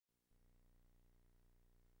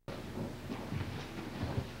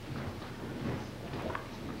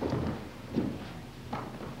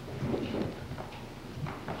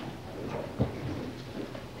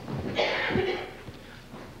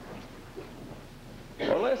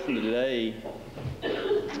lesson today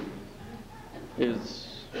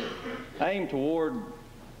is aimed toward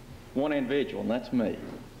one individual, and that's me.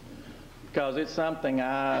 Because it's something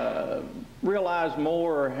I realize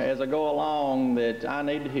more as I go along that I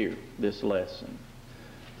need to hear this lesson.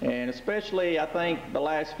 And especially, I think, the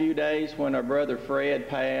last few days when our brother Fred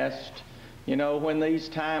passed, you know, when these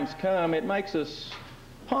times come, it makes us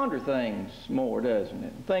ponder things more, doesn't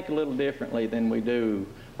it? Think a little differently than we do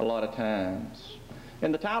a lot of times.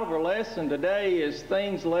 And the title of our lesson today is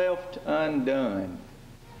Things Left Undone.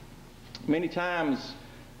 Many times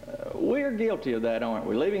we're guilty of that, aren't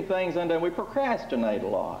we? Leaving things undone. We procrastinate a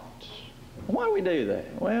lot. Why do we do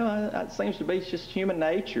that? Well, it seems to be just human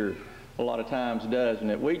nature a lot of times, doesn't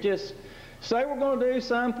it? We just say we're going to do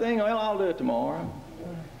something. Well, I'll do it tomorrow.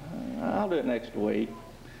 I'll do it next week.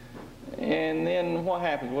 And then what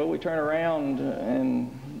happens? Well, we turn around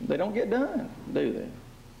and they don't get done, do they?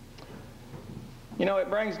 You know, it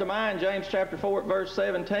brings to mind James chapter 4 verse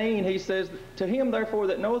 17. He says, "To him therefore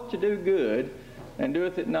that knoweth to do good and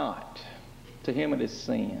doeth it not, to him it is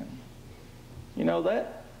sin." You know,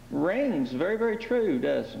 that rings very, very true,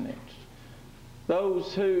 doesn't it?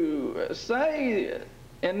 Those who say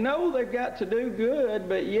and know they've got to do good,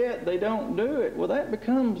 but yet they don't do it, well, that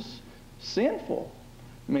becomes sinful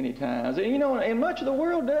many times. And you know, and much of the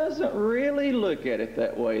world doesn't really look at it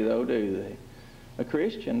that way, though, do they? A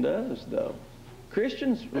Christian does, though.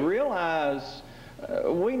 Christians realize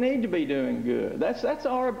we need to be doing good. That's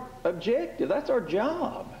our objective. That's our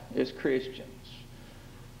job as Christians,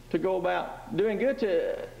 to go about doing good,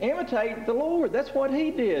 to imitate the Lord. That's what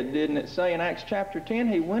He did, didn't it say in Acts chapter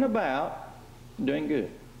 10? He went about doing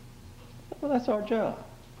good. Well, that's our job.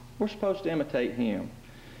 We're supposed to imitate Him.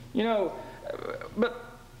 You know,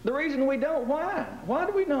 but the reason we don't, why? Why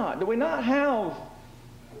do we not? Do we not have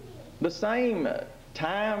the same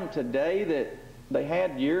time today that they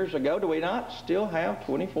had years ago? Do we not still have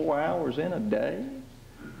 24 hours in a day?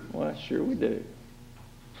 Well, sure we do.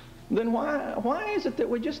 Then why is it that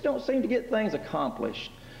we just don't seem to get things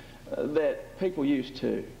accomplished that people used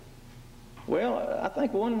to? Well, I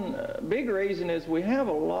think one big reason is we have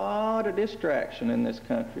a lot of distraction in this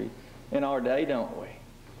country in our day, don't we?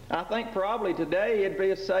 I think probably today it'd be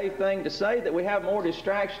a safe thing to say that we have more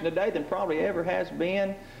distraction today than probably ever has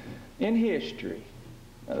been in history.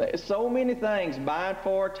 So many things vying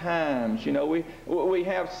for our times. You know, we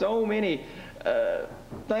have so many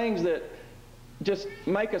things that just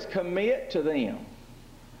make us commit to them.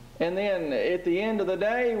 And then at the end of the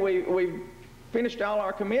day, we've finished all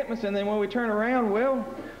our commitments, and then when we turn around, well,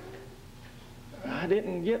 I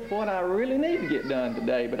didn't get what I really need to get done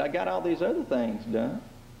today, but I got all these other things done.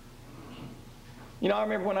 You know, I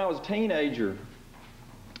remember when I was a teenager,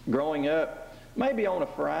 growing up, maybe on a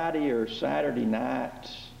Friday or Saturday night,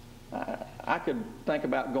 I could think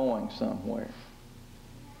about going somewhere.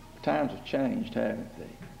 Times have changed, haven't they?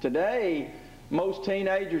 Today, most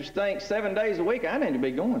teenagers think 7 days a week, I need to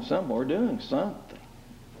be going somewhere, doing something.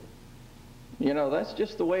 You know, that's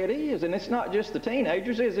just the way it is. And it's not just the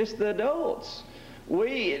teenagers, it's the adults.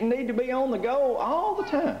 We need to be on the go all the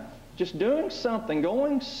time, just doing something,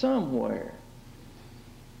 going somewhere.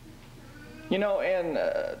 You know, and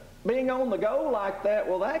being on the go like that,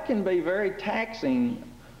 well, that can be very taxing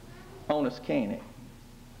on us, can it?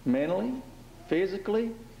 Mentally,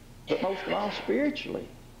 physically, but most of all spiritually,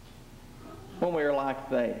 when we're like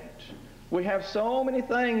that. We have so many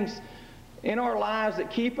things in our lives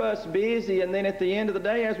that keep us busy, and then at the end of the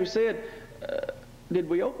day, as we said, did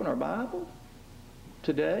we open our Bible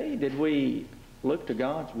today? Did we look to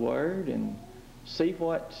God's Word and see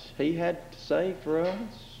what He had to say for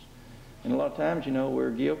us? And a lot of times, you know,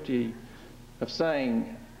 we're guilty of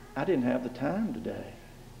saying, I didn't have the time today.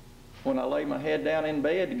 When I lay my head down in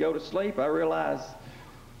bed to go to sleep, I realize,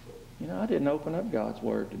 you know, I didn't open up God's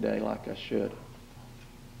Word today like I should have.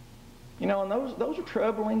 You know, and those are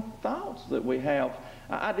troubling thoughts that we have.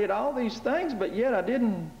 I did all these things, but yet I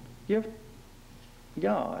didn't give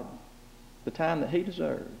God the time that He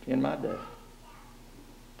deserved in my day.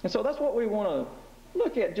 And so that's what we want to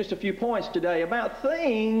look at, just a few points today about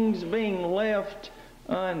things being left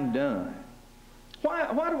undone.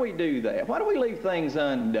 Why do we do that? Why do we leave things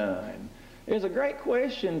undone? It's a great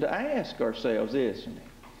question to ask ourselves, isn't it?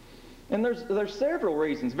 And there's several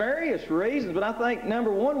reasons, various reasons, but I think,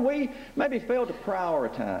 number one, we maybe fail to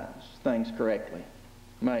prioritize things correctly.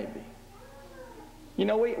 Maybe. You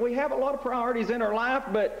know, we have a lot of priorities in our life,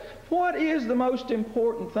 but what is the most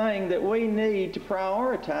important thing that we need to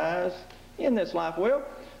prioritize in this life? Well,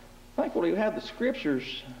 thankfully we have the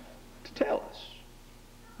Scriptures to tell us.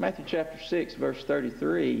 Matthew chapter 6, verse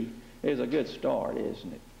 33 is a good start,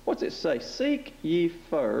 isn't it? What's it say? Seek ye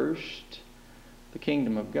first the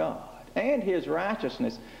kingdom of God and His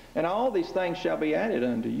righteousness, and all these things shall be added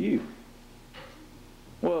unto you.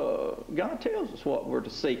 Well, God tells us what we're to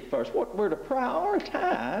seek first, what we're to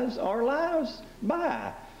prioritize our lives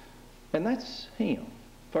by. And that's Him,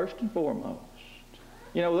 first and foremost.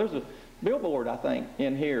 You know, there's a billboard, I think,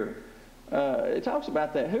 in here. It talks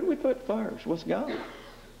about that. Who do we put first? What's God?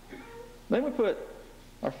 Then we put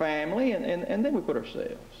our family, and then we put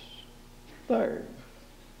ourselves third.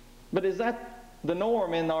 But is that the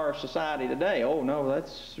norm in our society today? Oh, no,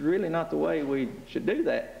 that's really not the way we should do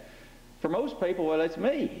that. For most people, well, it's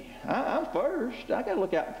me. I'm first. I got to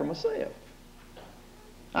look out for myself.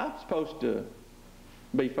 I'm supposed to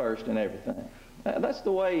be first in everything. That's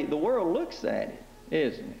the way the world looks at it,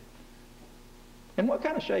 isn't it? And what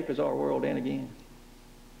kind of shape is our world in again?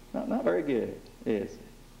 Not very good, is it?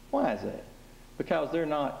 Why is that? Because they're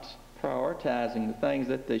not prioritizing the things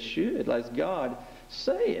that they should, as God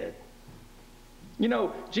said. You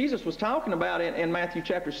know, Jesus was talking about it in Matthew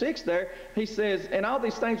chapter 6 there. He says, and all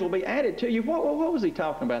these things will be added to you. What was He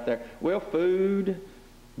talking about there? Well, food,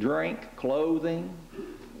 drink, clothing.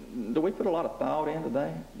 Do we put a lot of thought into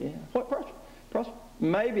that? Yeah.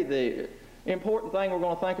 Maybe the important thing we're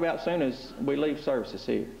going to think about soon as we leave services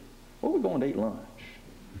here. Where are we going to eat lunch?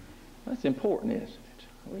 That's important, isn't it?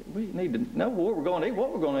 We need to know where we're going to eat,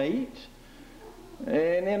 what we're going to eat.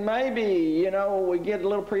 And then maybe, you know, we get a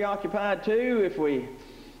little preoccupied too if we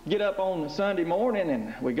get up on Sunday morning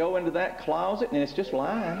and we go into that closet and it's just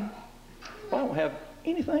lying. Well, I don't have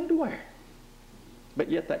anything to wear.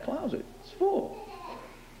 But yet that closet is full.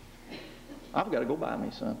 I've got to go buy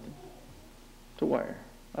me something to wear.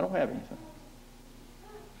 I don't have anything.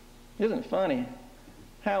 Isn't it funny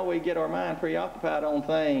how we get our mind preoccupied on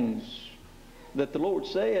things that the Lord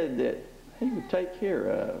said that He would take care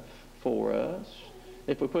of for us?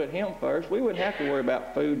 If we put Him first, we wouldn't have to worry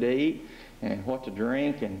about food to eat and what to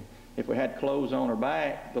drink, and if we had clothes on our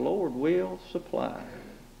back, the Lord will supply.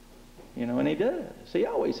 You know, and He does. He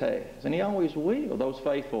always has, and He always will, those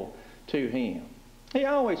faithful to Him. He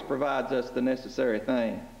always provides us the necessary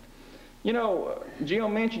thing. You know,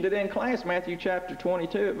 Jim mentioned it in class, Matthew chapter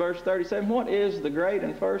 22 at verse 37. What is the great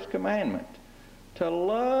and first commandment? To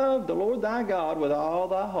love the Lord thy God with all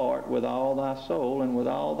thy heart, with all thy soul, and with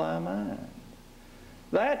all thy mind.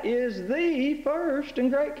 That is the first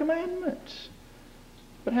and great commandment.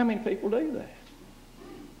 But how many people do that?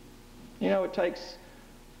 You know, it takes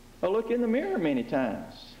a look in the mirror many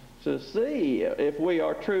times to see if we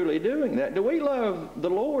are truly doing that. Do we love the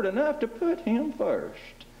Lord enough to put Him first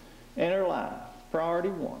in our life? Priority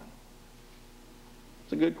one.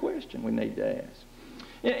 It's a good question we need to ask.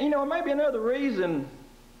 You know, maybe another reason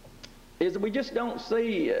is that we just don't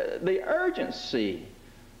see the urgency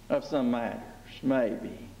of some matters,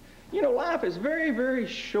 maybe. You know, life is very, very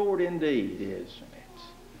short indeed, isn't it?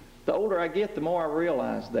 The older I get, the more I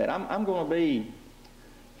realize that. I'm going to be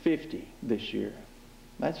 50 this year.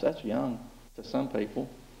 That's young to some people.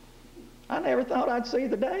 I never thought I'd see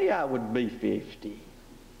the day I would be 50.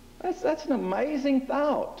 That's an amazing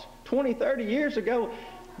thought. 20, 30 years ago,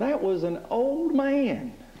 that was an old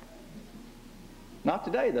man. Not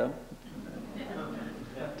today, though.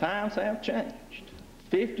 Times have changed.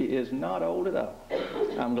 50 is not old at all,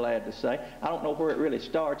 I'm glad to say. I don't know where it really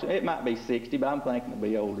starts. It might be 60, but I'm thinking it'll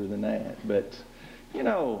be older than that. But, you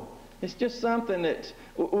know, it's just something that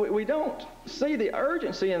we don't see the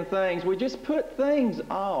urgency in things. We just put things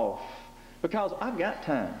off because I've got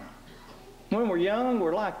time. When we're young,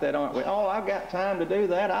 we're like that, aren't we? Oh, I've got time to do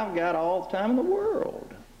that. I've got all the time in the world.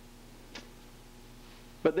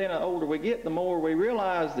 But then the older we get, the more we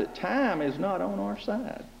realize that time is not on our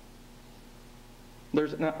side.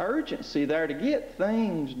 There's an urgency there to get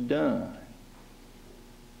things done.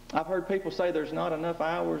 I've heard people say there's not enough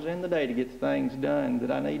hours in the day to get the things done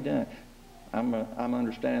that I need done. I'm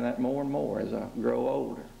understanding that more and more as I grow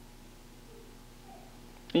older.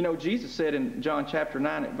 You know, Jesus said in John chapter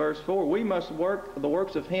 9 at verse 4, we must work the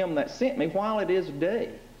works of Him that sent me while it is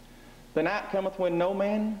day. The night cometh when no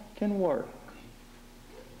man can work.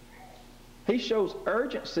 He shows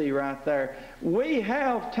urgency right there. We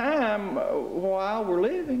have time while we're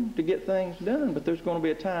living to get things done, but there's going to be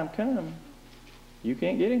a time coming you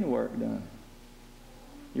can't get any work done.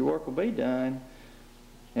 Your work will be done,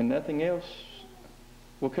 and nothing else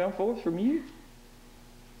will come forth from you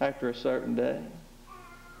after a certain day.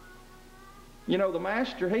 You know, the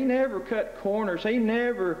Master, He never cut corners. He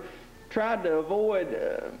never tried to avoid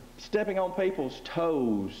stepping on people's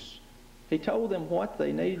toes. He told them what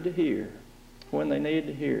they needed to hear when they needed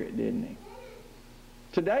to hear it, didn't He?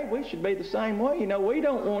 Today we should be the same way. You know, we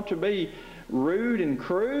don't want to be rude and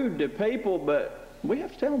crude to people, but we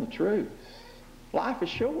have to tell them the truth. Life is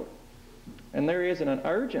short, and there isn't an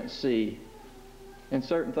urgency in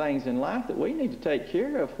certain things in life that we need to take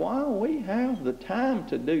care of while we have the time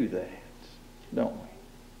to do that, don't we?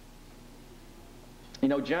 You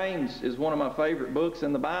know, James is one of my favorite books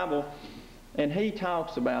in the Bible, and he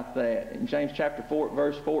talks about that in James chapter 4,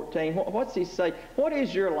 verse 14. What's he say? What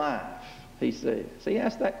is your life? He says. He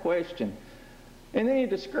asks that question. And then he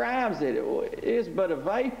describes it. It is but a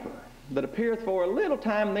vapor that appeareth for a little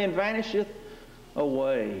time and then vanisheth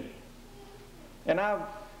away. And I've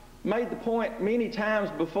made the point many times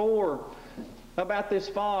before about this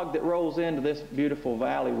fog that rolls into this beautiful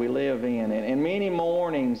valley we live in. And many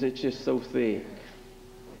mornings it's just so thick.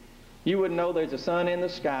 You wouldn't know there's a sun in the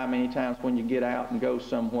sky many times when you get out and go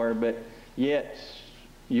somewhere, but yet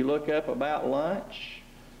you look up about lunch,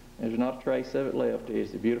 there's not a trace of it left.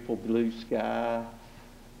 It's the beautiful blue sky.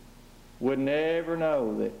 Would never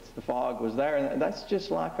know that the fog was there. And that's just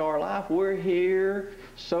like our life. We're here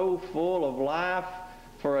so full of life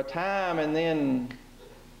for a time, and then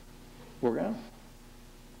we're gone.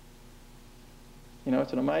 You know,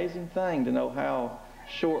 it's an amazing thing to know how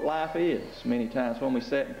short life is many times when we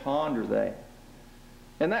sit and ponder that.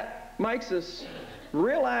 And that makes us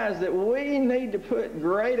realize that we need to put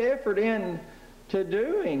great effort in to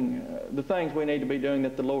doing the things we need to be doing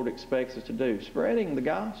that the Lord expects us to do. Spreading the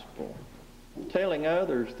gospel. Telling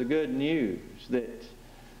others the good news that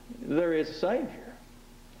there is a Savior.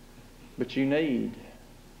 But you need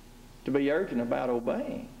to be urgent about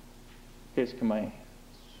obeying His commands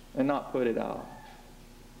and not put it off.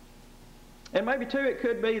 And maybe, too, it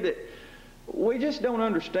could be that we just don't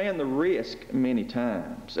understand the risk many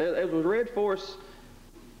times. As was read for us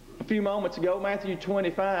a few moments ago, Matthew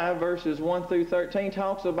 25, verses 1 through 13,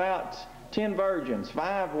 talks about 10 virgins.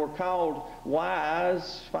 5 were called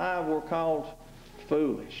wise, 5 were called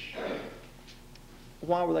foolish.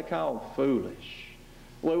 Why were they called foolish?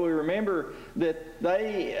 Well, we remember that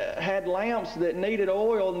they had lamps that needed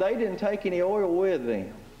oil, and they didn't take any oil with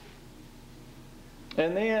them.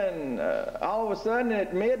 And then all of a sudden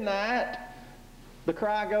at midnight, the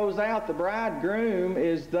cry goes out, the bridegroom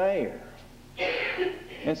is there.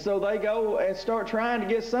 And so they go and start trying to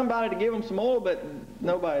get somebody to give them some oil, but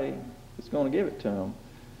nobody is going to give it to them.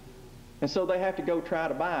 And so they have to go try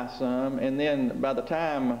to buy some, and then by the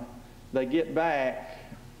time they get back,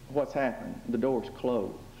 what's happened? The door's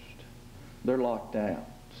closed. They're locked out.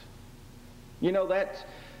 You know, that's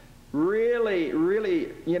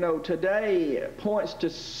really, you know, today points to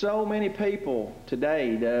so many people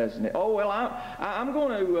today, doesn't it? Oh, well, I'm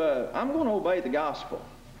going to obey the gospel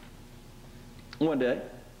one day.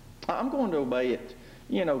 I'm going to obey it,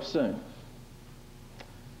 you know, soon.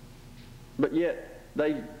 But yet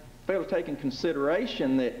they fail to take in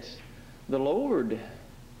consideration that the Lord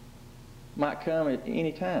might come at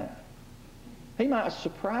any time. He might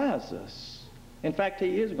surprise us. In fact,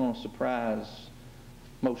 He is going to surprise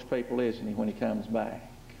most people, isn't He, when He comes back?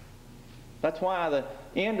 That's why the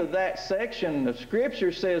end of that section of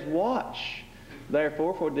Scripture says, watch,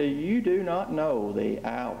 therefore, for you do not know the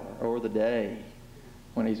hour or the day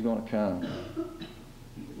when He's going to come.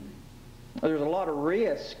 There's a lot of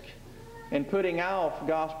risk in putting off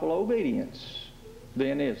gospel obedience,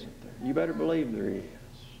 then, isn't there? You better believe there is.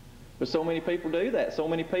 But so many people do that. So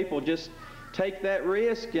many people just take that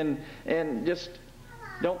risk and just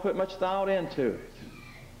don't put much thought into it.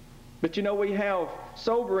 But you know, we have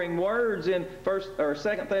sobering words in 2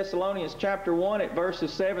 Thessalonians chapter 1 at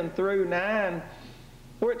verses 7 through 9,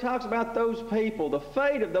 where it talks about those people, the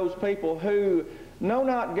fate of those people who know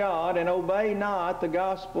not God and obey not the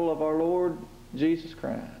gospel of our Lord Jesus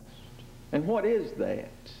Christ. And what is that?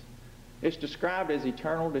 It's described as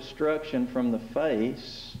eternal destruction from the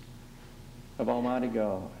face of Almighty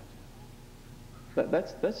God.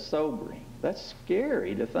 That's sobering. That's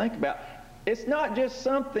scary to think about. It's not just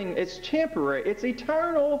something, it's temporary. It's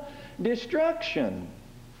eternal destruction.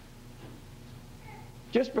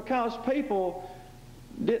 Just because people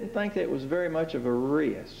didn't think that it was very much of a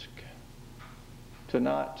risk to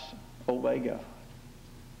not obey God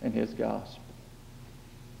and His gospel.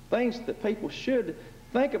 Things that people should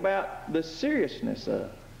think about the seriousness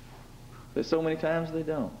of, that so many times they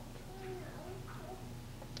don't.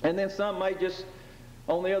 And then some may just,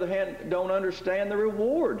 on the other hand, don't understand the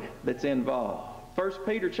reward that's involved. 1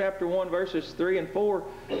 Peter chapter 1 verses 3 and 4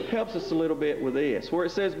 helps us a little bit with this, where it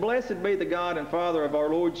says, Blessed be the God and Father of our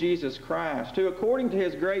Lord Jesus Christ, who according to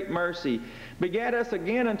His great mercy begat us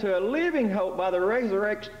again unto a living hope by the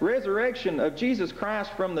resurrection of Jesus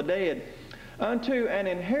Christ from the dead, unto an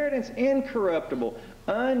inheritance incorruptible,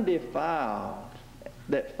 undefiled,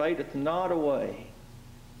 that fadeth not away,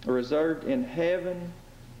 are reserved in heaven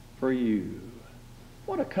for you.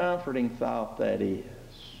 What a comforting thought that is.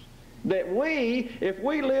 That we, if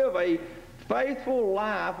we live a faithful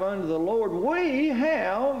life unto the Lord, we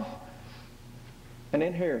have an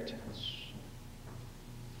inheritance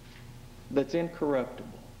that's incorruptible.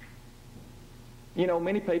 You know,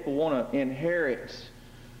 many people want to inherit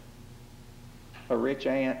a rich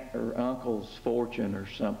aunt or uncle's fortune or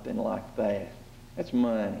something like that. That's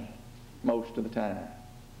money most of the time.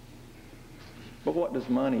 But what does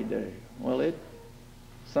money do? Well, it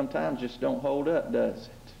sometimes just don't hold up, does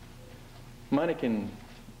it? Money can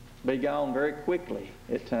be gone very quickly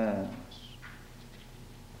at times.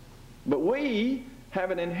 But we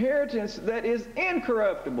have an inheritance that is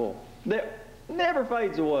incorruptible, that never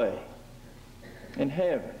fades away in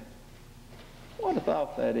heaven. What a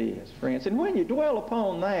thought that is, friends. And when you dwell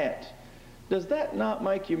upon that, does that not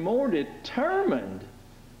make you more determined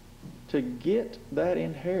to get that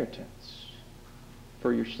inheritance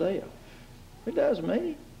for yourself? It does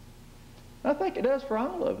me. I think it does for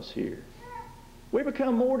all of us here. We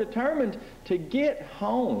become more determined to get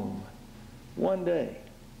home one day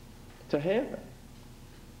to heaven.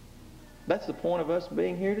 That's the point of us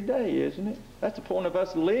being here today, isn't it? That's the point of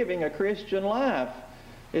us living a Christian life,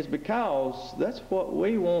 is because that's what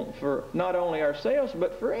we want for not only ourselves,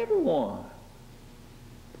 but for everyone.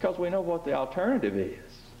 Because we know what the alternative is.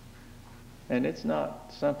 And it's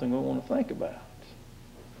not something we want to think about.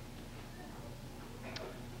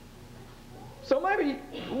 So maybe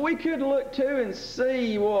we could look to and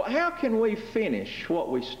see, well, how can we finish what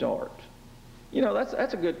we start? You know,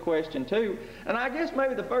 that's a good question too. And I guess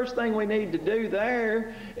maybe the first thing we need to do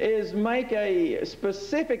there is make a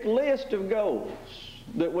specific list of goals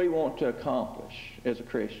that we want to accomplish as a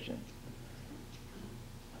Christian.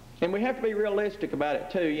 And we have to be realistic about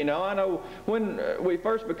it too. You know, I know when we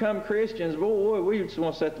first become Christians, boy, we just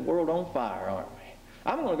want to set the world on fire, aren't we?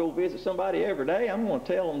 I'm going to go visit somebody every day. I'm going to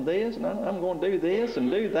tell them this, and I'm going to do this and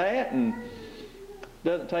do that. And it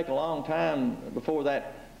doesn't take a long time before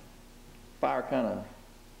that fire kind of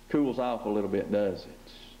cools off a little bit, does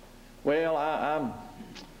it? Well, I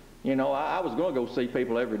was going to go see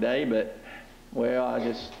people every day, but, well, I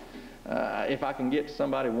just, if I can get to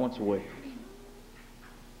somebody once a week.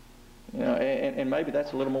 You know, and maybe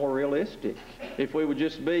that's a little more realistic. If we would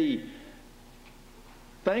just be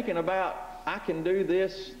thinking about, I can do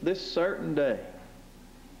this certain day.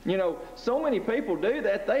 You know, so many people do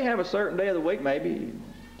that. They have a certain day of the week, maybe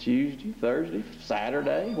Tuesday, Thursday,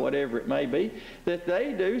 Saturday, whatever it may be, that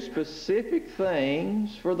they do specific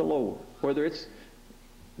things for the Lord. Whether it's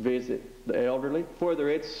visit the elderly, whether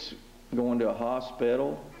it's going to a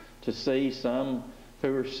hospital to see some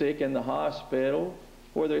who are sick in the hospital,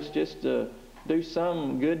 whether it's just to do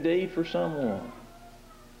some good deed for someone.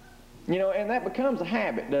 You know, and that becomes a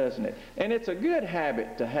habit, doesn't it? And it's a good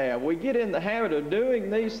habit to have. We get in the habit of doing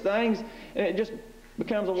these things, and it just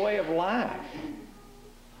becomes a way of life.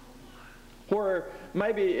 Where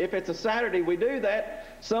maybe if it's a Saturday we do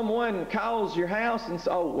that, someone calls your house and says,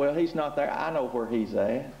 oh, well, he's not there. I know where he's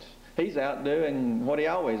at. He's out doing what he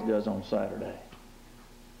always does on Saturday.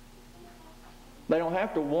 They don't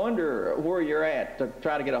have to wonder where you're at to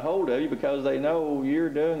try to get a hold of you, because they know you're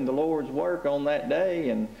doing the Lord's work on that day,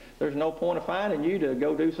 and there's no point of finding you to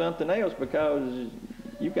go do something else because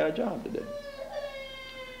you've got a job to do.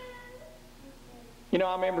 You know,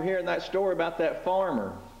 I remember hearing that story about that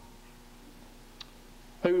farmer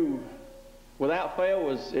who, without fail,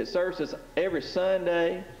 was at services every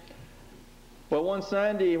Sunday. Well, one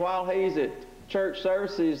Sunday while he's at church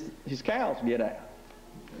services, his cows get out.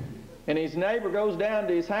 And his neighbor goes down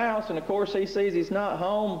to his house, and of course he sees he's not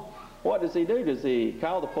home. What does he do? Does he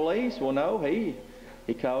call the police? Well, no, he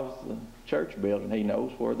calls the church building. He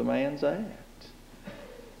knows where the man's at.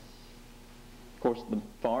 Of course, the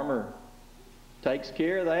farmer takes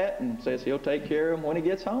care of that and says he'll take care of him when he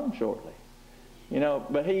gets home shortly. You know,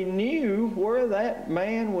 but he knew where that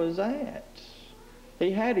man was at.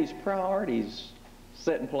 He had his priorities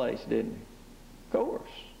set in place, didn't he? Of course.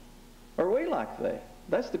 Are we like that?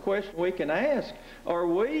 That's the question we can ask. Are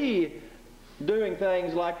we doing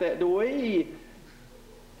things like that? Do we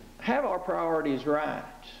have our priorities right?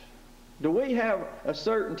 Do we have a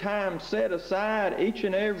certain time set aside each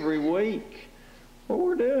and every week what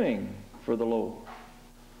we're doing for the Lord?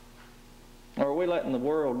 Or are we letting the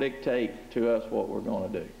world dictate to us what we're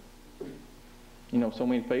going to do? You know, so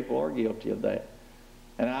many people are guilty of that.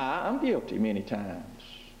 And I'm guilty many times.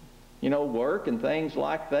 You know, work and things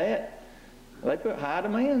like that, they put high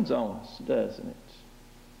demands on us, doesn't it?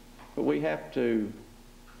 But we have to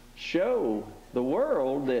show the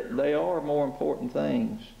world that they are more important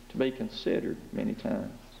things to be considered many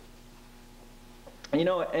times. You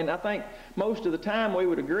know, and I think most of the time we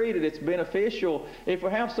would agree that it's beneficial if we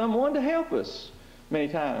have someone to help us many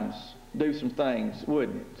times do some things,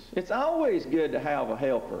 wouldn't it? It's always good to have a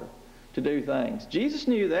helper to do things. Jesus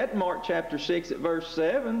knew that in Mark chapter 6 at verse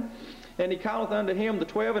 7. And he calleth unto him the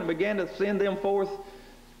 12 and began to send them forth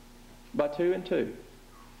by 2 and 2.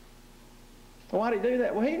 Why did he do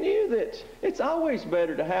that? Well, he knew that it's always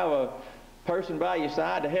better to have a person by your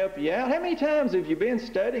side to help you out. How many times have you been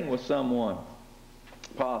studying with someone?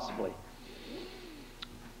 Possibly.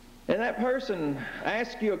 And that person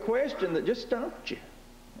asks you a question that just stumped you.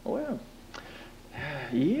 Well,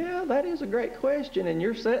 yeah, that is a great question. And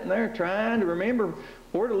you're sitting there trying to remember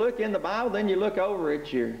where to look in the Bible. Then you look over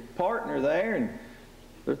at your partner there and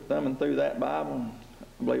they're thumbing through that Bible. And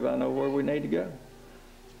I believe I know where we need to go.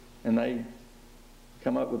 And they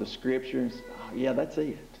come up with a scripture and say, oh, yeah, that's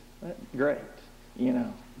it. That's great. You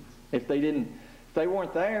know, if they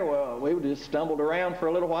weren't there, well, we would have just stumbled around for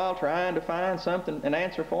a little while trying to find something, an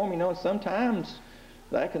answer for them. You know, and sometimes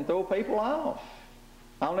that can throw people off.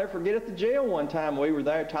 I'll never forget at the jail one time we were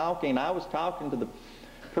there talking. I was talking to the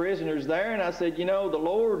prisoners there, and I said, you know, the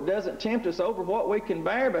Lord doesn't tempt us over what we can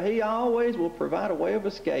bear, but He always will provide a way of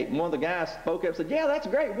escape. And one of the guys spoke up and said, yeah, that's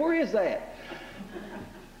great. Where is that?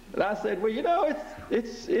 But I said, well, you know,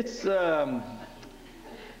 that's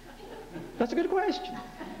a good question.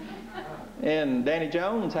 And Danny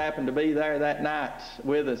Jones happened to be there that night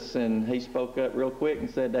with us, and he spoke up real quick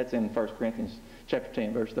and said, that's in 1 Corinthians chapter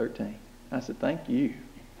 10, verse 13. I said, thank you.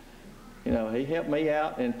 You know, he helped me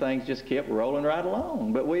out, and things just kept rolling right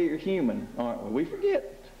along. But we are human, aren't we? We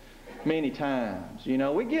forget many times. You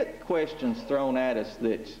know, we get questions thrown at us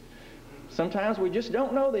that sometimes we just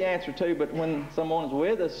don't know the answer to, but when someone's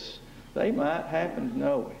with us, they might happen to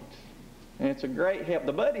know it. And it's a great help.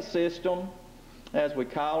 The buddy system, as we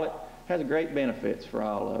call it, has great benefits for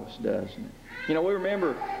all of us, doesn't it? You know, we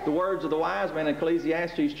remember the words of the wise man in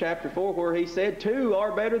Ecclesiastes chapter 4 where he said, 2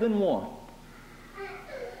 are better than 1.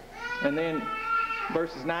 And then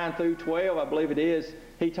verses 9 through 12, I believe it is,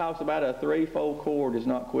 he talks about a threefold cord is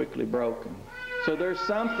not quickly broken. So there's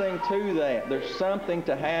something to that. There's something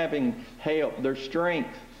to having help. There's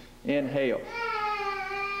strength in help.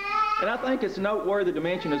 And I think it's noteworthy to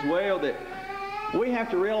mention as well that we have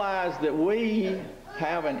to realize that we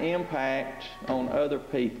have an impact on other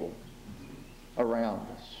people around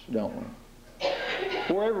us, don't we?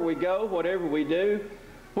 Wherever we go, whatever we do,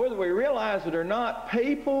 whether we realize it or not,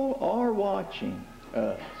 people are watching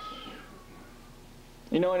us.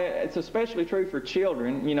 You know, and it's especially true for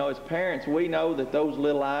children. You know, as parents, we know that those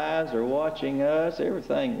little eyes are watching us,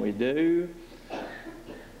 everything we do.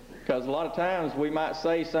 Because a lot of times we might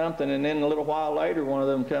say something, and then a little while later one of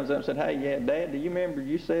them comes up and said, hey, yeah, Dad, do you remember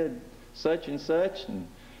you said such and such? And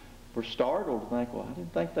we're startled and think, well, I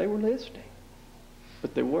didn't think they were listening.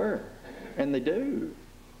 But they were, and they do.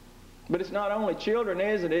 But it's not only children,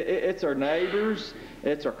 is it? It's our neighbors,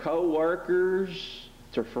 it's our co-workers,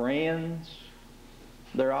 it's our friends.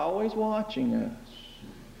 They're always watching us.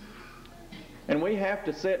 And we have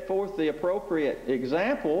to set forth the appropriate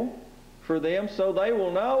example for them so they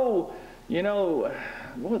will know, you know,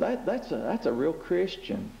 boy, that's a real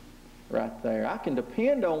Christian right there. I can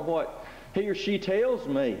depend on what he or she tells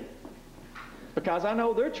me because I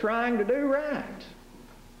know they're trying to do right.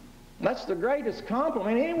 That's the greatest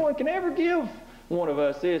compliment anyone can ever give one of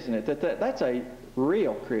us, isn't it? That's a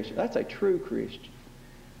real Christian. That's a true Christian.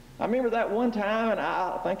 I remember that one time, and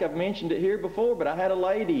I think I've mentioned it here before, but I had a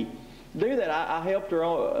lady do that. I helped her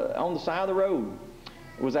on the side of the road.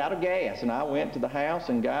 It was out of gas, and I went to the house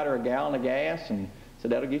and got her a gallon of gas and said,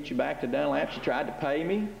 that'll get you back to Dunlap. She tried to pay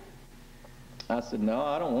me. I said, no,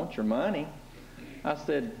 I don't want your money. I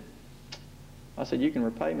said, you can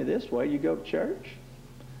repay me this way. You go to church.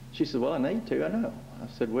 She said, well, I need to, I know. I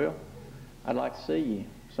said, well, I'd like to see you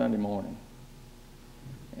Sunday morning.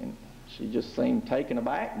 And she just seemed taken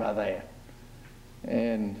aback by that.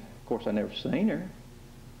 And, of course, I never seen her.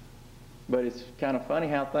 But it's kind of funny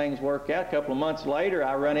how things work out. A couple of months later,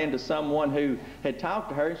 I run into someone who had talked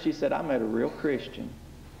to her, and she said, I met a real Christian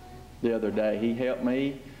the other day. He helped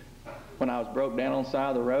me when I was broke down on the side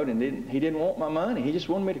of the road, and he didn't want my money. He just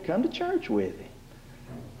wanted me to come to church with him.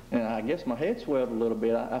 And I guess my head swelled a little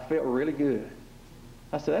bit. I felt really good.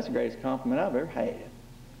 I said, that's the greatest compliment I've ever had.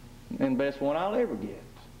 And the best one I'll ever get.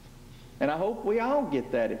 And I hope we all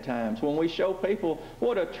get that at times when we show people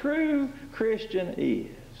what a true Christian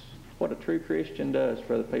is. What a true Christian does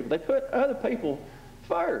for other people. They put other people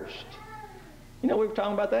first. You know, we were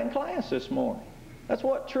talking about that in class this morning. That's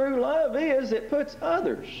what true love is. It puts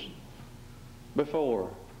others before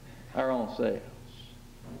our own selves.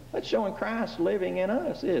 That's showing Christ living in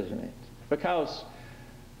us, isn't it? Because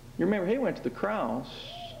you remember, He went to the cross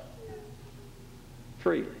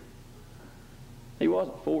freely. He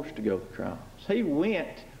wasn't forced to go to the cross. He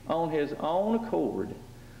went on His own accord.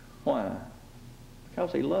 Why?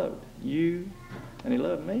 Because He loved you and He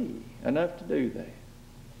loved me enough to do that.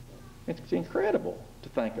 It's incredible to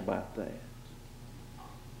think about that.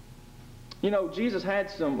 You know, Jesus had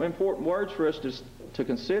some important words for us to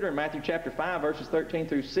consider in Matthew chapter 5, verses 13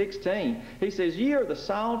 through 16. He says, "Ye are the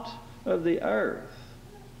salt of the earth.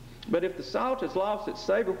 But if the salt has lost its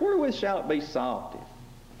savor, wherewith shall it be salted?"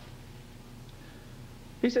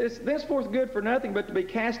 He says, "It's thenceforth good for nothing but to be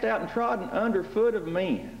cast out and trodden under foot of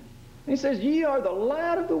men." And He says, "Ye are the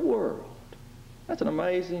light of the world." That's an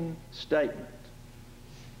amazing statement.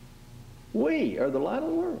 We are the light of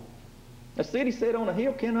the world. A city set on a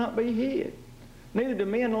hill cannot be hid. Neither do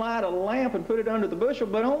men light a lamp and put it under the bushel,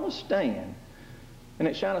 but on a stand, and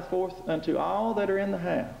it shineth forth unto all that are in the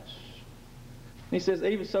house. And He says,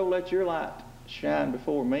 "Even so let your light shine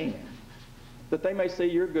before men, that they may see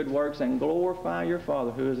your good works and glorify your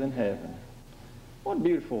Father who is in heaven." What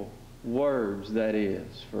beautiful words that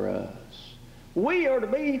is for us. We are to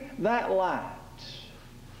be that light.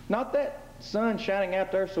 Not that sun shining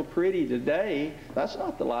out there so pretty today. That's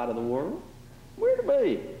not the light of the world. We're to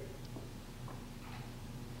be.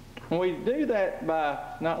 And we do that by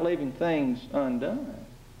not leaving things undone,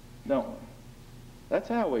 don't we? That's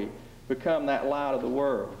how we become that light of the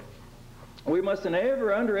world. We mustn't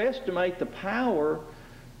ever underestimate the power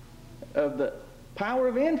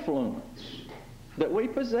of influence that we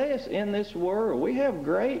possess in this world. We have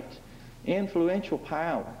great influential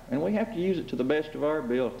power, and we have to use it to the best of our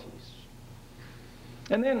abilities.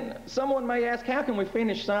 And then someone may ask, how can we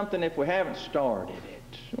finish something if we haven't started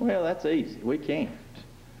it? Well, that's easy. We can't.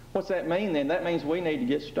 What's that mean then? That means we need to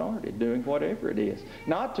get started doing whatever it is.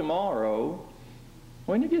 Not tomorrow.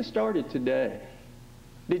 We need to get started today.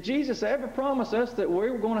 Did Jesus ever promise us that we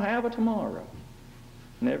were going to have a tomorrow?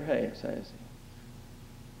 Never has He?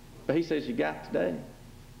 But He says you got today.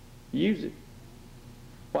 Use it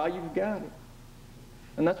while you've got it.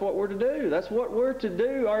 And that's what we're to do. That's what we're to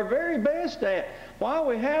do our very best at. While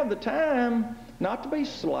we have the time, not to be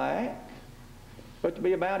slack, but to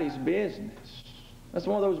be about His business. That's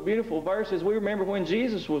one of those beautiful verses. We remember when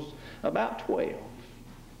Jesus was about 12.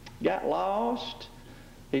 Got lost.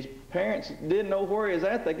 His parents didn't know where he was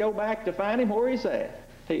at. They go back to find him where he's at.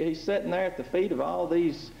 He's sitting there at the feet of all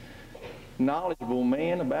these knowledgeable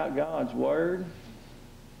men about God's Word.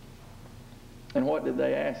 And what did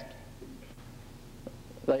they ask?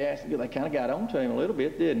 They kind of got on to him a little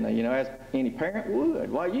bit, didn't they? You know, as any parent would.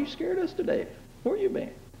 "Why, you scared us to death. Where you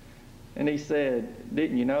been?" And he said,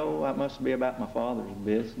 "Didn't you know I must be about my Father's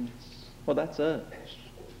business?" Well, that's us.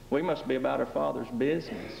 We must be about our Father's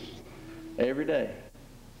business every day.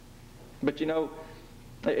 But you know,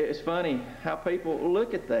 it's funny how people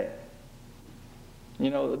look at that. You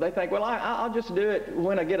know, they think, well, I'll just do it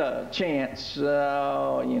when I get a chance. You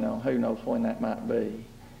know, who knows when that might be.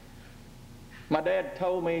 My dad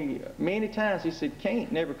told me many times, he said,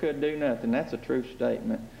 "Can't, never could do nothing." That's a true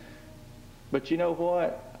statement. But you know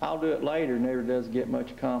what? "I'll do it later" never does get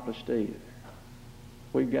much accomplished either.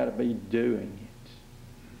 We've got to be doing it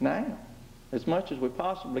now, as much as we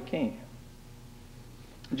possibly can.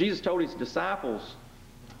 Jesus told His disciples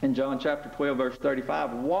in John chapter 12, verse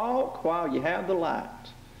 35, "Walk while you have the light,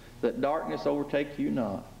 that darkness overtake you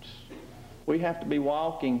not." We have to be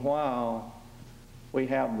walking while we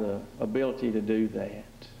have the ability to do that.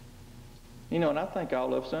 You know, and I think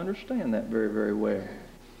all of us understand that very, very well.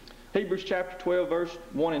 Hebrews chapter 12, verse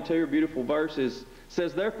 1 and 2 are beautiful verses. It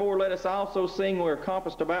says, "Therefore let us also sing, we are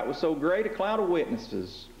compassed about with so great a cloud of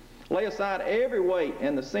witnesses. Lay aside every weight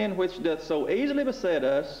and the sin which doth so easily beset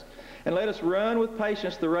us, and let us run with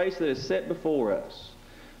patience the race that is set before us,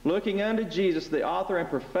 looking unto Jesus, the author and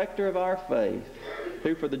perfecter of our faith,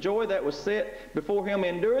 who for the joy that was set before Him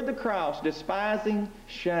endured the cross, despising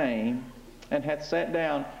shame, and hath sat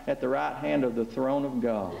down at the right hand of the throne of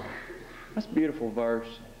God." That's beautiful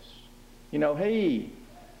verses. You know, he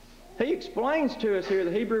explains to us here,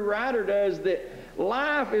 the Hebrew writer does, that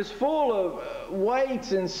life is full of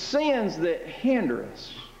weights and sins that hinder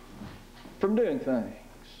us from doing things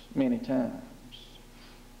many times.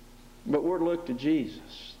 But we're to look to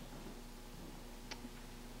Jesus,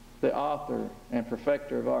 the author and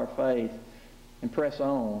perfecter of our faith, and press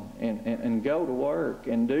on and go to work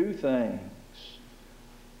and do things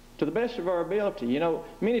to the best of our ability. You know,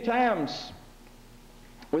 many times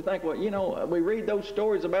We think, well, you know, we read those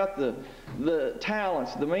stories about the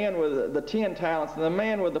talents, the man with the 10 talents, and the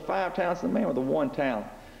man with the 5 talents, and the man with the 1 talent.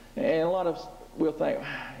 And a lot of us will think,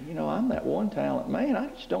 you know, I'm that 1 talent man. I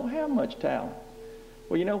just don't have much talent.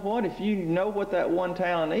 Well, you know what? If you know what that 1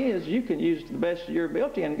 talent is, you can use it to the best of your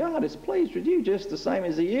ability, and God is pleased with you just the same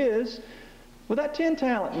as He is with that 10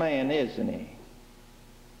 talent man, isn't He?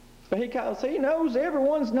 But He knows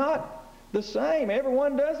everyone's not the same.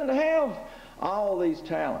 Everyone doesn't have all these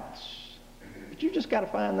talents. But you just got to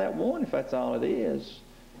find that 1, if that's all it is,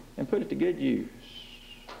 and put it to good use.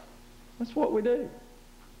 That's what we do.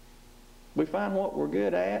 We find what we're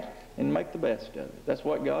good at and make the best of it. That's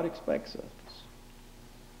what God expects of us.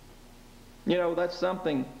 You know, that's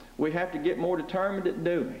something we have to get more determined at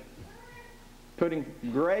doing. Putting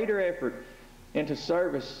greater effort into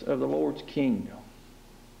service of the Lord's kingdom.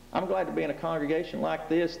 I'm glad to be in a congregation like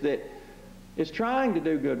this that is trying to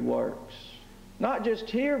do good works. Not just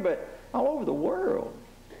here, but all over the world.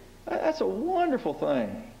 That's a wonderful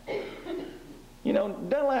thing. You know,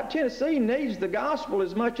 Dunlap, Tennessee needs the gospel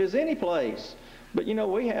as much as any place. But, you know,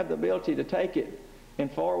 we have the ability to take it in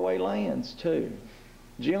faraway lands, too.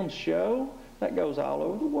 Jim's show, that goes all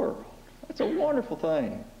over the world. That's a wonderful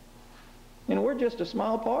thing. And we're just a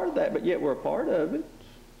small part of that, but yet we're a part of it.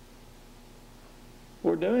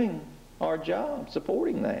 We're doing our job,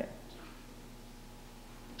 supporting that.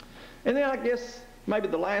 And then I guess maybe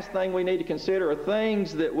the last thing we need to consider are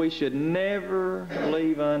things that we should never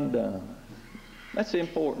leave undone. That's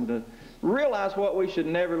important to realize what we should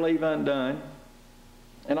never leave undone.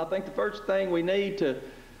 And I think the first thing we need to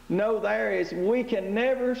know there is we can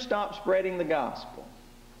never stop spreading the gospel.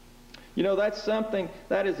 You know, that's something,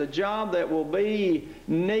 that is a job that will be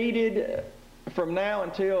needed from now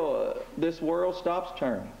until this world stops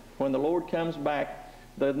turning. When the Lord comes back,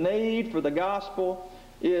 the need for the gospel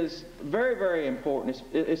is very, very important.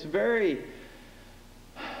 It's very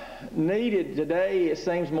needed today, it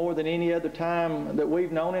seems, more than any other time that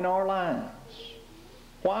we've known in our lives.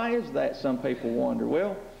 Why is that, some people wonder?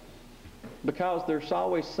 Well, because there's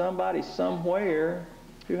always somebody somewhere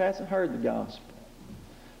who hasn't heard the gospel.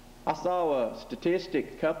 I saw a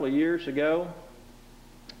statistic a couple of years ago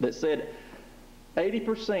that said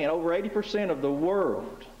 80%, over 80% of the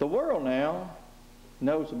world now,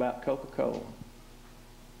 knows about Coca-Cola.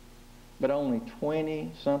 But only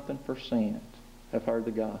 20-something% have heard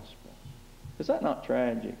the gospel. Is that not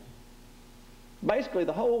tragic? Basically,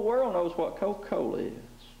 the whole world knows what Coca-Cola is.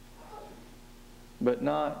 But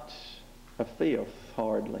not a fifth,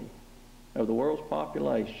 hardly, of the world's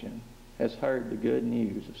population has heard the good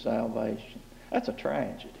news of salvation. That's a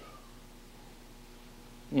tragedy.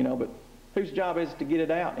 You know, but whose job is it to get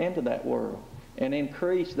it out into that world and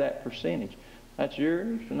increase that percentage? That's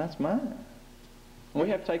yours and that's mine. We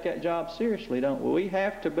have to take that job seriously, don't we? We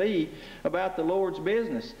have to be about the Lord's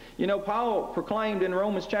business. You know, Paul proclaimed in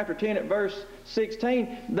Romans chapter 10 at verse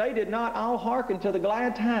 16, they did not all hearken to the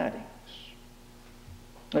glad tidings.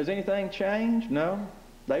 Has anything changed? No.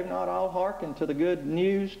 They've not all hearkened to the good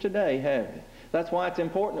news today, have they? That's why it's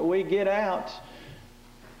important that we get out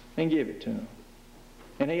and give it to them.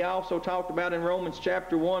 And he also talked about in Romans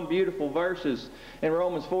chapter 1 beautiful verses in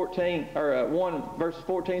Romans 14, or 1 verses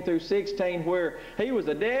 14 through 16, where he was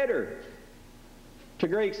a debtor to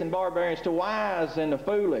Greeks and barbarians, to wise and the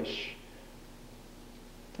foolish.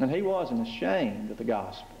 And he wasn't ashamed of the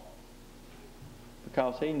gospel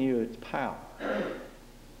because he knew its power.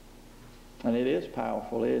 And it is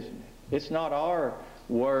powerful, isn't it? It's not our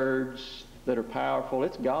words that are powerful.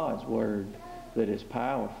 It's God's word that is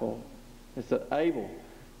powerful. It's able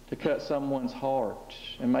to cut someone's heart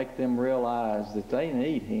and make them realize that they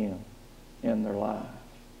need Him in their life.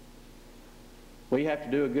 We have to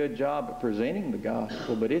do a good job at presenting the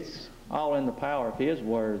gospel, but it's all in the power of His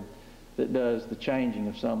word that does the changing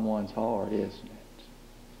of someone's heart, isn't it?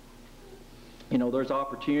 You know, there's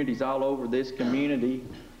opportunities all over this community,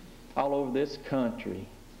 all over this country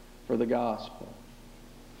for the gospel.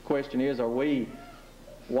 The question is, are we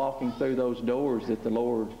walking through those doors that the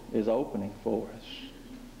Lord is opening for us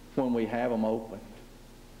when we have them opened?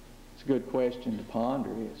 It's a good question to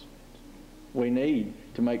ponder, isn't it? We need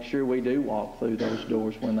to make sure we do walk through those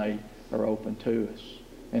doors when they are open to us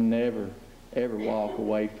and never, ever walk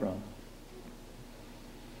away from them.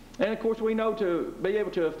 And of course, we know to be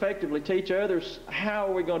able to effectively teach others, how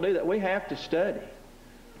are we going to do that? We have to study.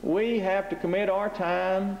 We have to commit our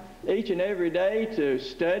time each and every day to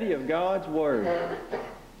study of God's Word.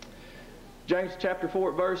 James chapter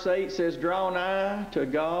 4 verse 8 says, draw nigh to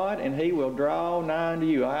God and He will draw nigh unto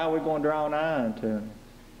you. How are we going to draw nigh unto Him?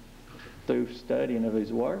 Through studying of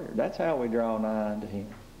His Word. That's how we draw nigh unto Him.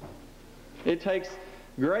 It takes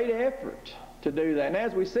great effort to do that. And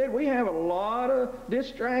as we said, we have a lot of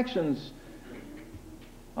distractions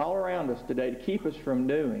all around us today to keep us from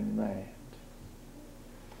doing that.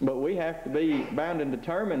 But we have to be bound and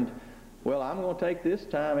determined, well, I'm going to take this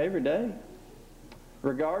time every day,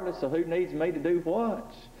 regardless of who needs me to do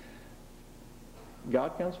what.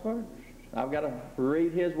 God comes first. I've got to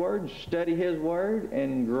read His Word, study His Word,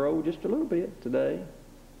 and grow just a little bit today.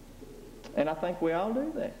 And I think we all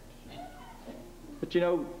do that. But you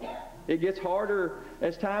know, it gets harder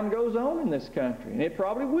as time goes on in this country. And it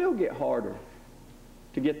probably will get harder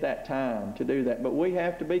to get that time to do that. But we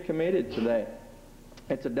have to be committed to that.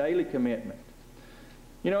 It's a daily commitment.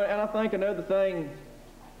 You know, and I think another thing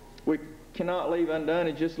we cannot leave undone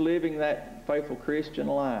is just living that faithful Christian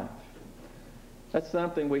life. That's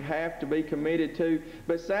something we have to be committed to.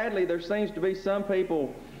 But sadly, there seems to be some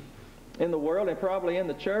people in the world and probably in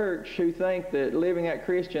the church who think that living that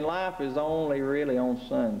Christian life is only really on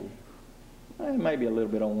Sunday. Maybe a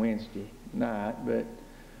little bit on Wednesday night, but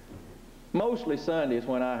mostly Sunday is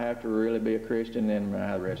when I have to really be a Christian, and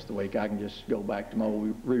then the rest of the week I can just go back to my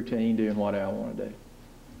old routine doing what I want to do.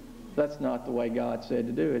 That's not the way God said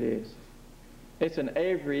to do it, is. It's an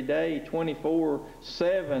everyday,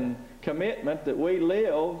 24/7 commitment that we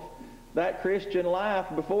live that Christian life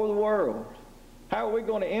before the world. How are we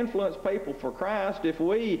going to influence people for Christ if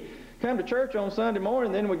we come to church on Sunday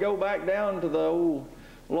morning, then we go back down to the old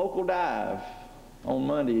local dive on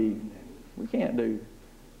Monday evening? We can't do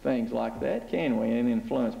things like that, can we, and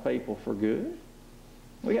influence people for good?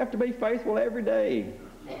 We have to be faithful every day.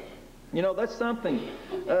 You know, that's something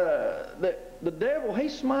that the devil, he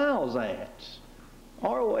smiles at.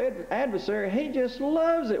 Our old adversary, he just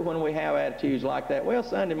loves it when we have attitudes like that. Well,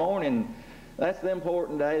 Sunday morning, that's the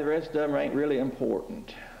important day. The rest of them ain't really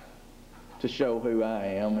important to show who I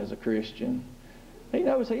am as a Christian. He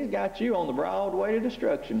knows he's got you on the broad way to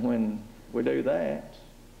destruction when we do that.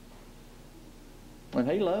 And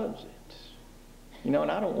he loves it. You know, and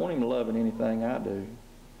I don't want him loving anything I do.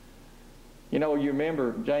 You know, you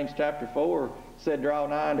remember James chapter 4 said, draw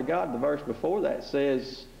nigh unto God. The verse before that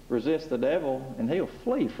says, resist the devil and he'll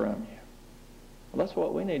flee from you. Well, that's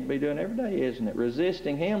what we need to be doing every day, isn't it?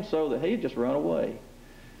 Resisting him so that he'll just run away.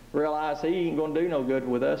 Realize he ain't going to do no good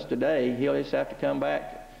with us today. He'll just have to come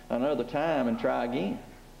back another time and try again.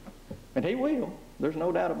 And he will. There's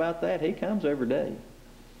no doubt about that. He comes every day.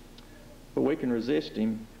 But we can resist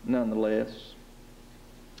him nonetheless.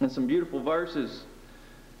 And some beautiful verses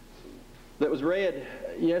that was read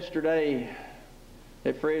yesterday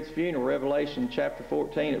at Fred's funeral, Revelation chapter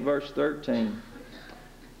 14 at verse 13.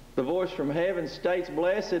 The voice from heaven states,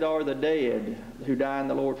 blessed are the dead who die in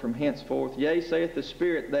the Lord from henceforth. Yea, saith the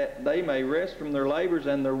Spirit, that they may rest from their labors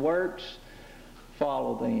and their works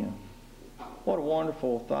follow them. What a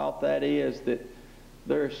wonderful thought that is, that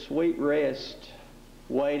there is sweet rest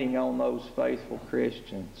waiting on those faithful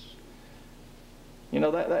Christians. You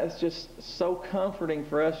know, that's just so comforting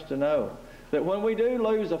for us to know that when we do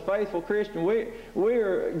lose a faithful Christian,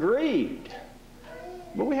 we're grieved.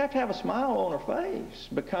 But we have to have a smile on our face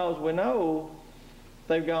because we know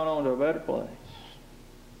they've gone on to a better place.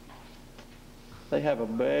 They have a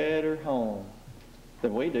better home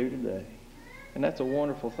than we do today. And that's a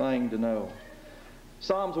wonderful thing to know.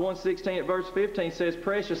 Psalms 116 at verse 15 says,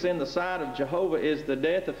 precious in the sight of Jehovah is the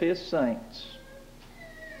death of his saints.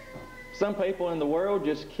 Some people in the world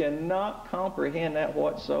just cannot comprehend that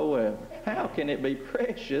whatsoever. How can it be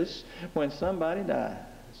precious when somebody dies?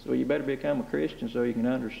 Well, you better become a Christian so you can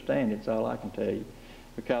understand it. That's all I can tell you.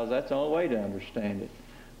 Because that's the only way to understand it,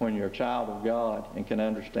 when you're a child of God and can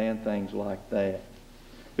understand things like that.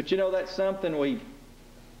 But you know, that's something we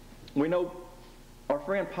know our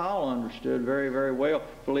friend Paul understood very, very well.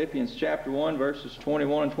 Philippians chapter 1, verses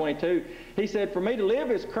 21 and 22. He said, for me to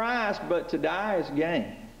live is Christ, but to die is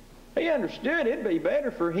gain. He understood it'd be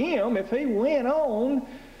better for him if he went on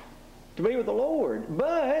to be with the Lord.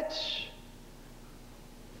 But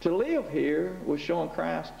to live here was showing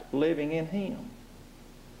Christ living in him.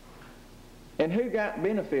 And who got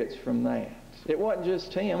benefits from that? It wasn't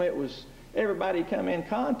just him, it was everybody he come in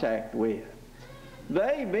contact with.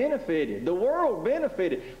 They benefited. The world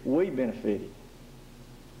benefited. We benefited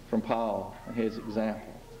from Paul and his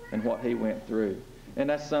example and what he went through. And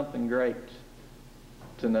that's something great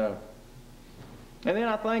to know. And then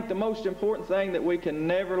I think the most important thing that we can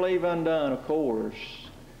never leave undone, of course,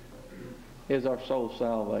 is our soul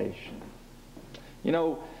salvation. You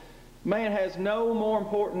know, man has no more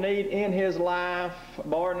important need in his life,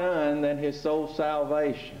 bar none, than his soul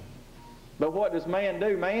salvation. But what does man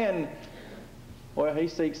do? Man, well, he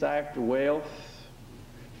seeks after wealth,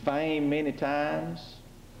 fame many times,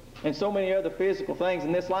 and so many other physical things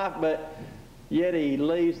in this life, but yet he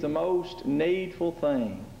leaves the most needful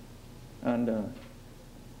thing undone.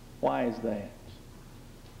 Why is that?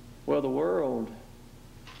 Well, the world,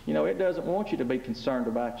 it doesn't want you to be concerned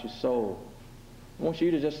about your soul. It wants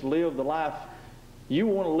you to just live the life you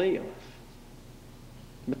want to live.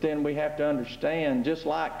 But then we have to understand, just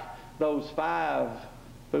like those 5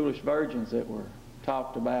 foolish virgins that were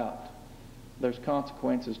talked about, there's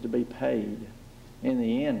consequences to be paid in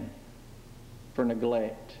the end for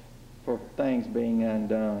neglect, for things being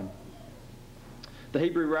undone. The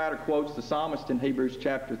Hebrew writer quotes the psalmist in Hebrews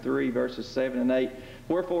chapter 3, verses 7 and 8.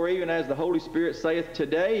 Wherefore, even as the Holy Spirit saith,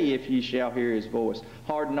 today if ye shall hear his voice,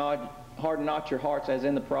 harden not your hearts as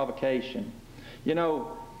in the provocation. He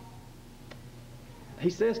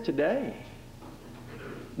says today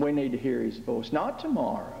we need to hear his voice. Not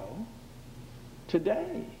tomorrow.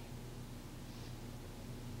 Today.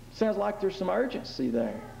 Sounds like there's some urgency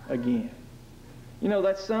there again.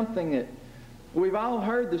 That's something that we've all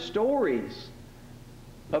heard the stories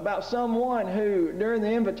about someone who, during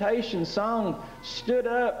the invitation song, stood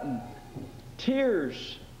up and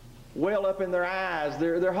tears well up in their eyes.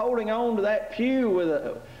 They're holding on to that pew with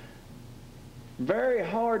a very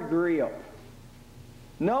hard grip,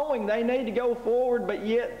 knowing they need to go forward, but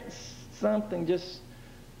yet something just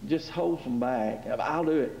holds them back. I'll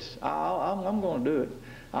do it. I'm going to do it.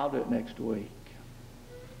 I'll do it next week.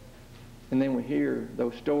 And then we hear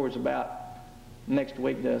those stories about next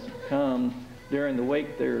week doesn't come. During the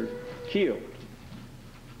week they're killed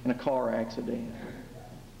in a car accident.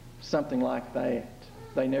 Something like that.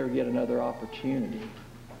 They never get another opportunity.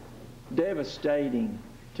 Devastating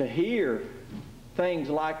to hear things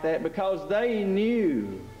like that, because they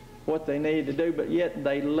knew what they needed to do, but yet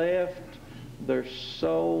they left their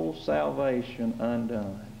soul salvation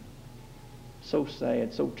undone. So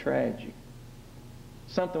sad, so tragic.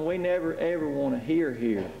 Something we never ever want to hear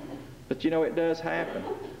here. But it does happen.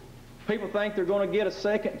 People think they're going to get a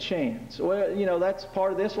second chance. Well, that's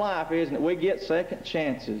part of this life, isn't it? We get second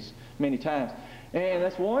chances many times. And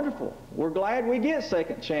that's wonderful. We're glad we get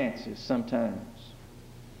second chances sometimes.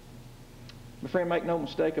 But friend, make no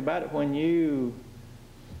mistake about it, when you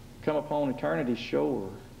come upon eternity's shore,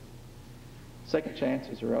 second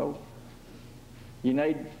chances are over. You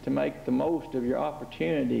need to make the most of your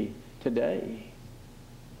opportunity today,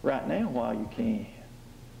 right now, while you can.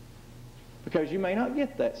 Because you may not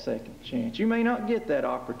get that second chance. You may not get that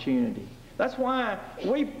opportunity. That's why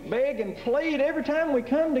we beg and plead every time we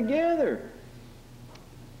come together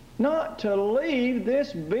not to leave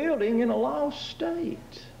this building in a lost state.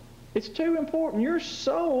 It's too important. Your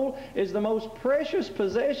soul is the most precious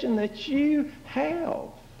possession that you have.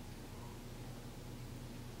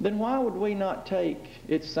 Then why would we not take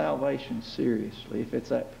its salvation seriously if it's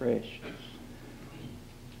that precious?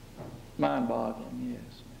 Mind-boggling, yes.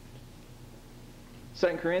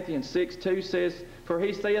 2 Corinthians 6:2 says, For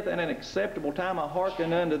he saith, In an acceptable time I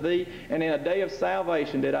hearkened unto thee, and in a day of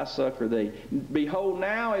salvation did I succor thee. Behold,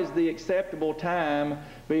 now is the acceptable time.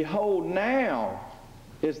 Behold, now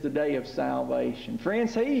is the day of salvation.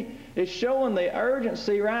 Friends, he is showing the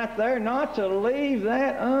urgency right there not to leave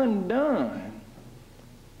that undone.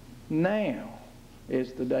 Now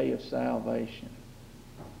is the day of salvation.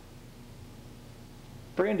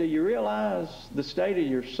 Friend, do you realize the state of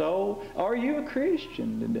your soul? Are you a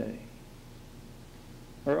Christian today?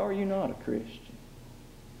 Or are you not a Christian?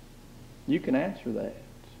 You can answer that.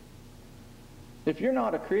 If you're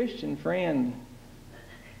not a Christian, friend,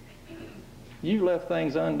 you've left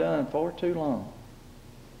things undone for too long.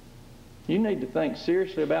 You need to think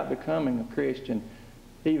seriously about becoming a Christian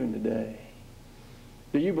even today.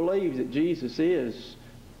 Do you believe that Jesus is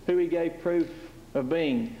who he gave proof of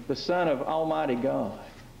being, the Son of Almighty God,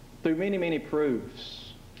 through many, many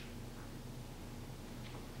proofs?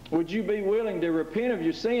 Would you be willing to repent of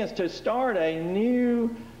your sins, to start a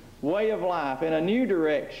new way of life in a new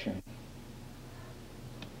direction?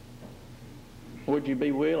 Would you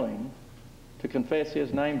be willing to confess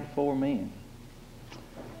his name before men?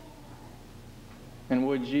 And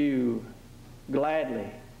would you gladly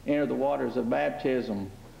enter the waters of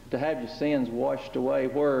baptism to have your sins washed away,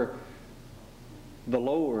 where the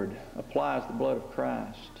Lord applies the blood of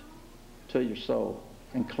Christ to your soul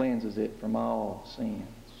and cleanses it from all sins?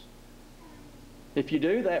 If you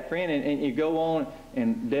do that, friend, and you go on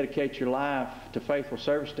and dedicate your life to faithful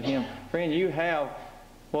service to him, friend, you have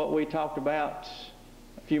what we talked about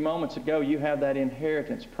a few moments ago. You have that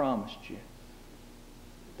inheritance promised you,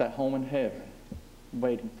 that home in heaven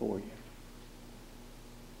waiting for you.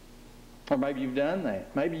 Or maybe you've done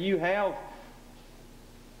that. Maybe you have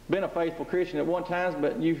been a faithful Christian at one time,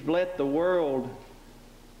 but you've let the world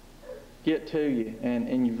get to you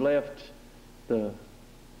and you've left the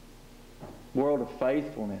world of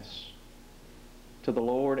faithfulness to the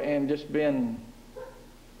Lord and just been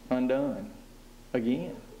undone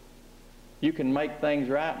again. You can make things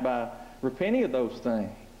right by repenting of those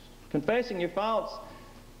things, confessing your faults,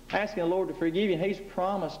 asking the Lord to forgive you. He's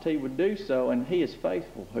promised He would do so, and He is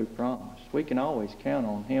faithful who promised. We can always count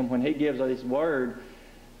on Him. When He gives us His word,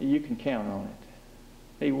 you can count on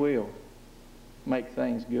it. He will make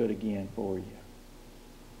things good again for you.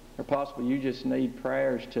 Or possibly you just need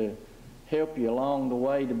prayers to help you along the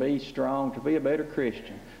way to be strong, to be a better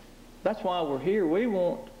Christian. That's why we're here. We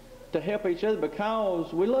want to help each other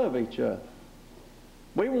because we love each other.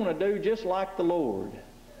 We want to do just like the Lord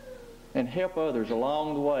and help others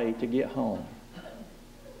along the way to get home.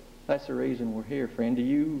 That's the reason we're here, friend. Do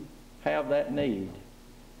you have that need?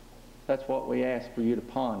 That's what we ask for you to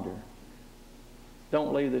ponder.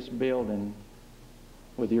 Don't leave this building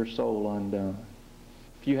with your soul undone.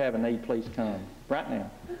 If you have a need, please come right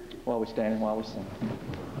now while we stand and while we sing.